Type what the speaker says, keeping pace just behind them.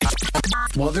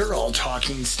While they're all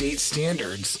talking state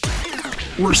standards,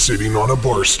 we're sitting on a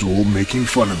bar stool making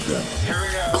fun of them. Here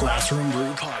we go. Classroom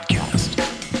Brew Podcast.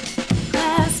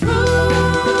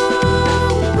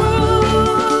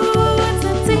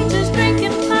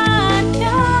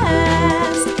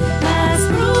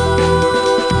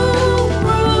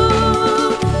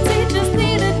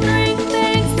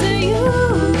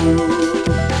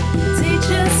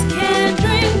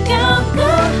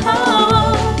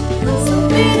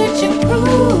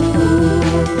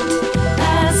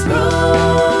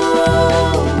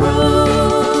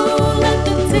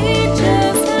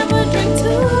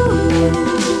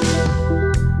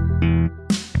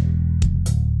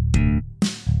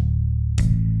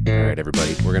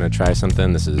 Everybody, we're going to try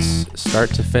something. This is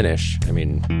start to finish. I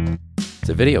mean, it's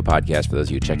a video podcast for those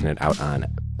of you checking it out on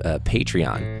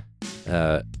Patreon.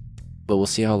 But we'll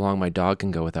see how long my dog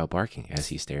can go without barking as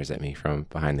he stares at me from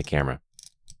behind the camera.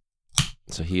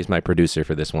 So he is my producer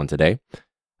for this one today.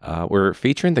 We're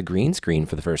featuring the green screen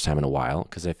for the first time in a while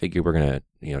because I figured we're going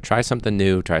to, try something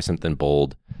new, try something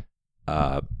bold.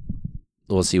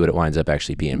 We'll see what it winds up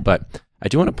actually being. But I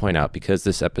do want to point out, because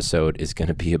this episode is going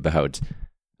to be about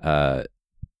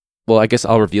well, I guess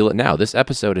I'll reveal it now. This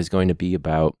episode is going to be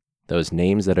about those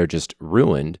names that are just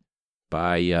ruined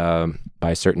by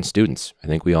certain students. I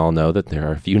think we all know that there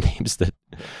are a few names that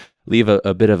leave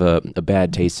a bit of a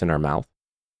bad taste in our mouth.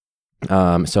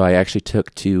 So I actually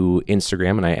took to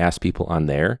Instagram and I asked people on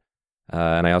there.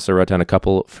 And I also wrote down a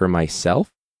couple for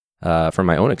myself, from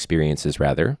my own experiences,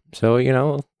 rather. So,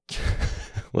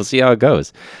 we'll see how it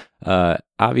goes.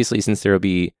 Obviously, since there will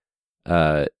be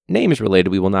names related,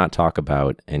 we will not talk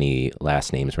about any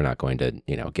last names. We're not going to,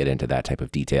 get into that type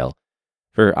of detail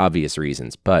for obvious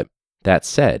reasons. But that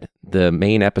said, the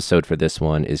main episode for this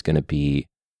one is going to be,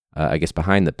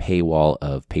 behind the paywall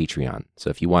of Patreon. So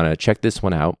if you want to check this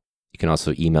one out, you can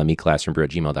also email me,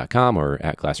 classroombrew@gmail.com or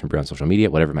at classroombrew on social media,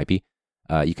 whatever it might be.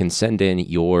 You can send in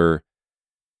your,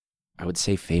 I would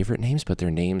say, favorite names, but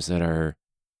they're names that are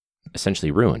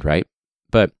essentially ruined, right?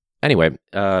 But anyway,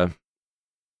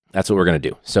 that's what we're going to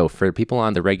do. So for people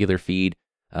on the regular feed,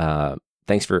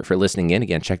 thanks for listening in.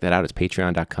 Again, check that out. It's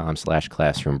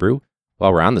patreon.com/classroombrew.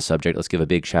 While we're on the subject, let's give a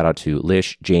big shout out to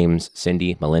Lish, James,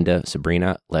 Cindy, Melinda,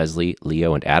 Sabrina, Leslie,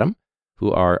 Leo, and Adam,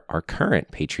 who are our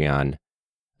current Patreon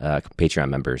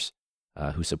members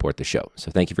who support the show.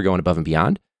 So thank you for going above and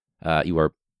beyond. If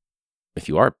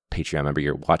you are a Patreon member,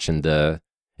 you're watching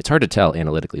it's hard to tell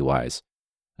analytically wise,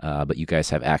 but you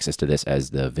guys have access to this as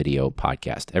the video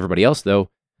podcast. Everybody else, though,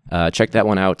 check that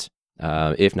one out.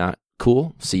 If not,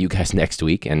 cool. See you guys next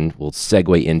week, and we'll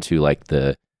segue into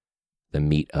the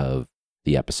meat of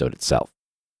the episode itself.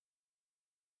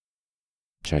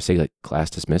 Should I say class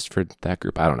dismissed for that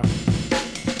group? I don't know.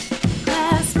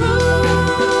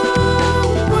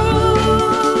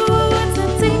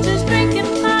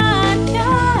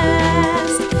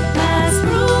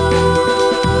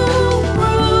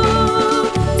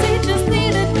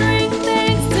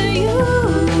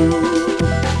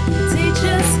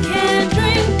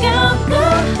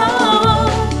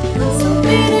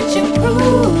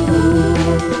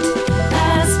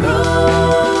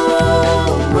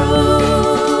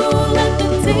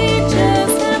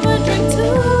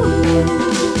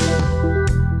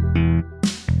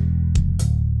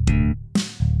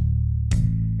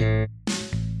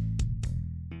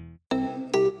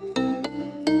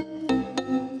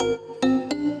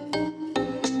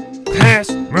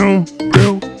 Classroom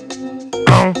Brew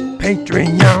on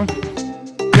Patreon.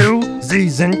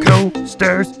 Koozies and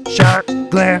coasters, shot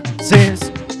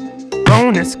glasses,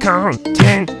 bonus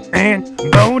content and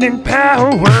voting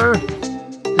power.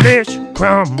 Lish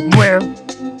Cromwell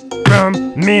from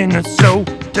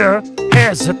Minnesota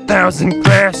has 1,000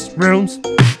 classrooms.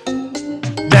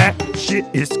 That shit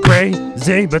is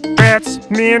crazy, but that's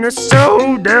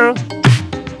Minnesota.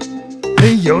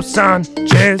 Leo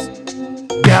Sanchez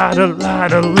got a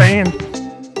lot of land.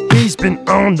 He's been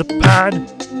on the pod.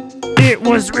 It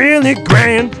was really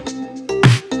grand.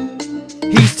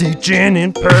 He's teaching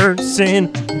in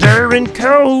person during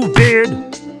COVID.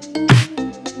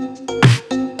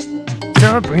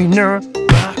 Sabrina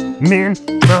Bachman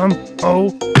from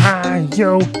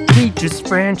Ohio teaches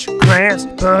French class,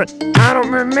 but I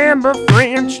don't remember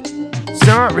French.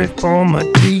 Sorry for my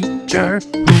teacher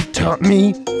who taught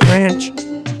me French.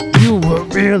 You were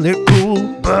really cool,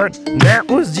 but that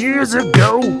was years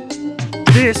ago.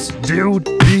 This dude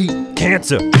beat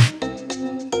cancer,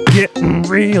 getting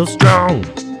real strong.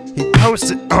 He posts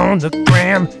it on the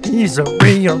gram, he's a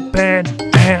real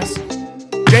badass.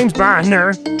 James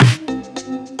Biner,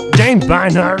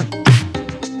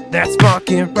 that's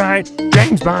fucking right,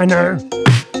 James Biner.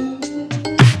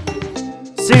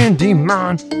 Cindy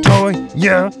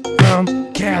Montoya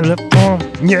from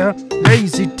California.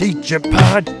 Lazy Teacher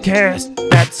Podcast,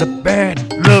 that's a bad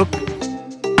look.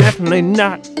 Definitely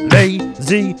not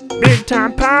lazy. Big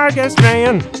time podcast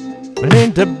fan.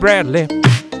 Melinda Bradley.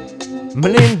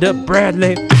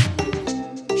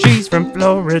 She's from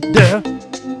Florida.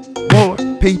 Wore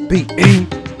PPE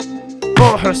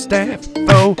for her staff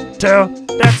photo.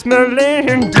 That's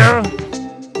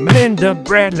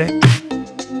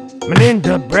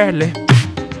Melinda Bradley.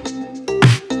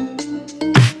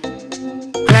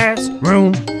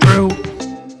 Classroom Brew.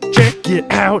 Check it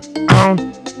out on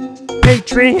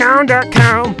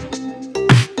Patreon.com.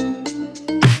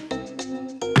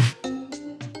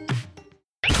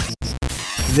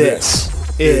 This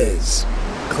is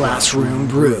Classroom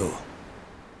Brew.